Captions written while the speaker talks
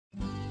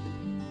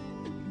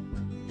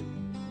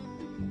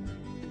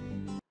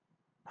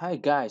Hi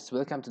guys,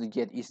 welcome to the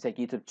Get East Tech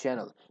YouTube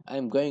channel. I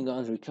am going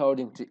on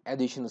recording to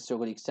additional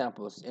circuit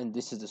examples, and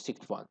this is the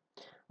sixth one.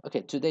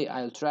 Okay, today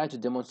I'll try to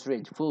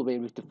demonstrate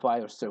full-wave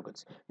rectifier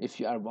circuits.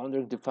 If you are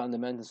wondering the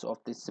fundamentals of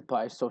this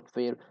pspice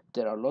software,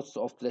 there are lots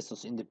of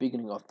lessons in the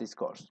beginning of this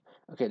course.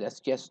 Okay,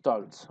 let's get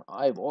started.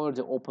 I've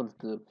already opened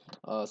the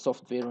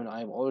software and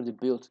I've already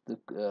built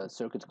the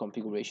circuit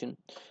configuration,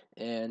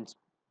 and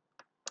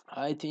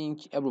I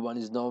think everyone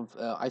is know.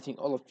 I think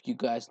all of you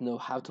guys know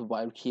how to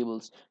wire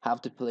cables, how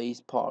to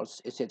place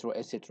parts, etc.,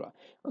 etc.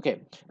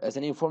 Okay, as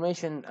an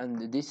information,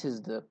 and this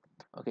is the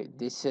okay.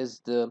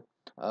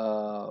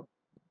 Uh,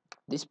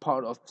 this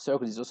part of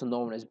circuit is also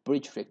known as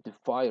bridge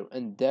rectifier,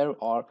 and there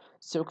are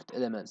circuit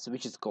elements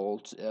which is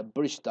called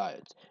bridge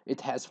diode.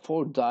 It has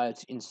four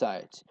diodes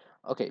inside.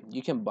 Okay,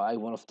 you can buy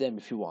one of them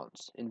if you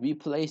want. And we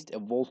placed a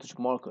voltage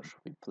marker.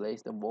 We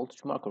placed a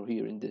voltage marker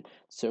here in the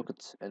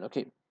circuit. And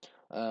okay,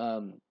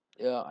 um,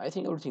 I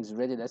think everything's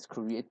ready. Let's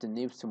create the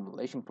new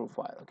simulation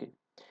profile. Okay,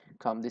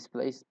 come this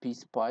place,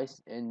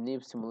 pspice, and new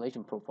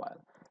simulation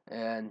profile.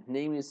 And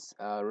name is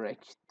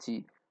rectifier,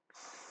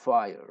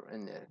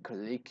 and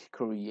click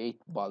create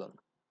button.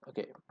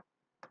 Okay,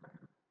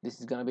 this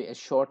is gonna be a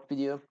short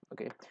video.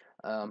 Okay,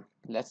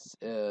 let's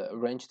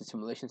arrange the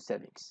simulation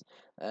settings,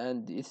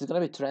 and it's gonna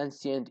be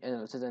transient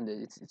analysis, and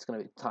it's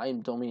gonna be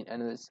time domain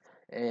analysis,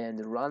 and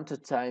the run to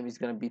time is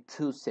gonna be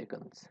 2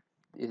 seconds.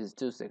 It is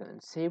 2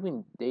 seconds.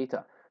 Saving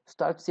data,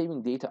 start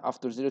saving data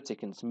after 0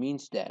 seconds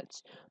means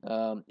that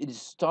it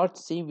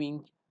starts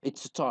saving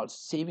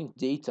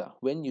data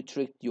when you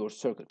trick your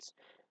circuits,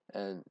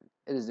 and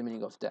it is the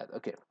meaning of that.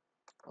 Okay,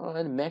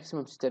 and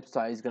maximum step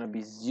size is gonna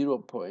be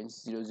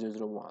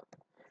 0.0001.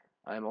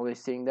 I'm always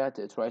saying that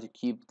try to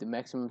keep the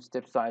maximum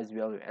step size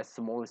value as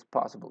small as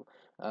possible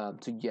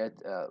to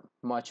get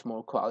much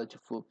more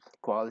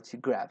quality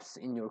graphs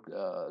in your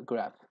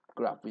graph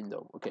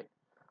window. Okay,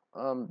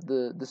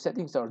 the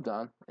settings are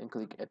done, and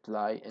click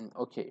apply and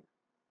OK.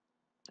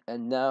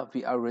 And now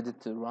we are ready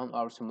to run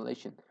our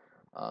simulation.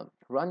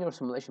 Run your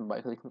simulation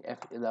by clicking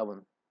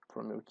F11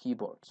 from your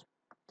keyboard.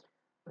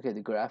 Okay,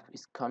 the graph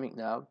is coming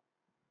now.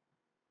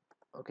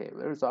 Okay,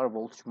 where is our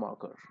voltage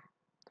marker?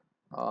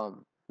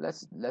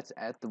 Let's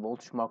add the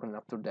voltage marker, and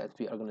after that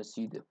we are going to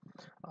see the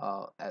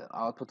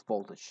output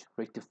voltage,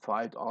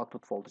 rectified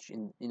output voltage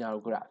in our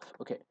graph.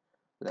 Okay,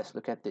 let's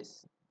look at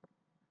this.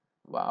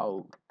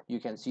 Wow, you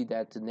can see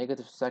that the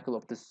negative cycle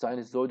of the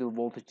sinusoidal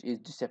voltage is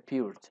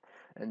disappeared,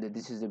 and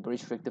this is the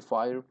bridge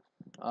rectifier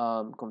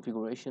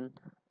configuration.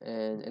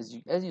 And as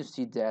you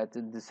see that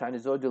the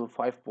sinusoidal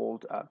 5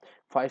 volt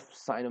 5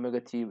 sine omega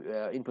t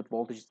input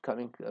voltage is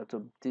coming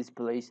to this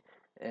place,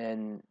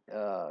 and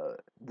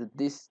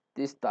this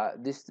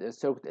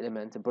circuit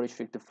element, the bridge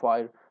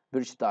rectifier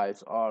bridge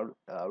diodes, are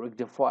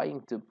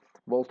rectifying the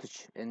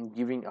voltage and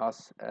giving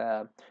us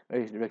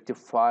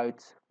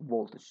rectified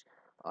voltage.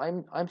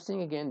 I'm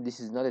saying again, this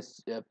is not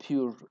a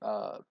pure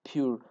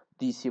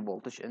DC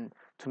voltage, and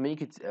to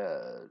make it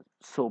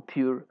so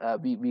pure,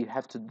 we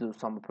have to do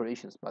some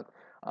operations, but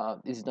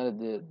this is not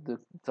the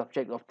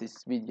subject of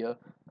this video.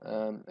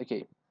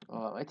 Okay,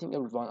 I think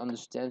everyone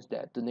understands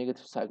that the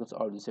negative cycles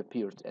are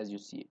disappeared, as you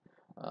see.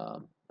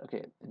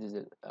 Okay, it is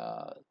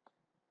a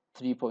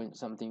 3 point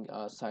something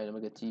sine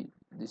omega t.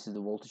 This is the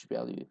voltage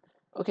value.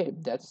 Okay,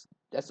 that's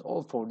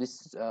all for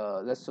this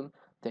lesson.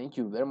 Thank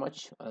you very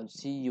much, and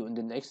see you in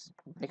the next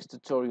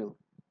tutorial.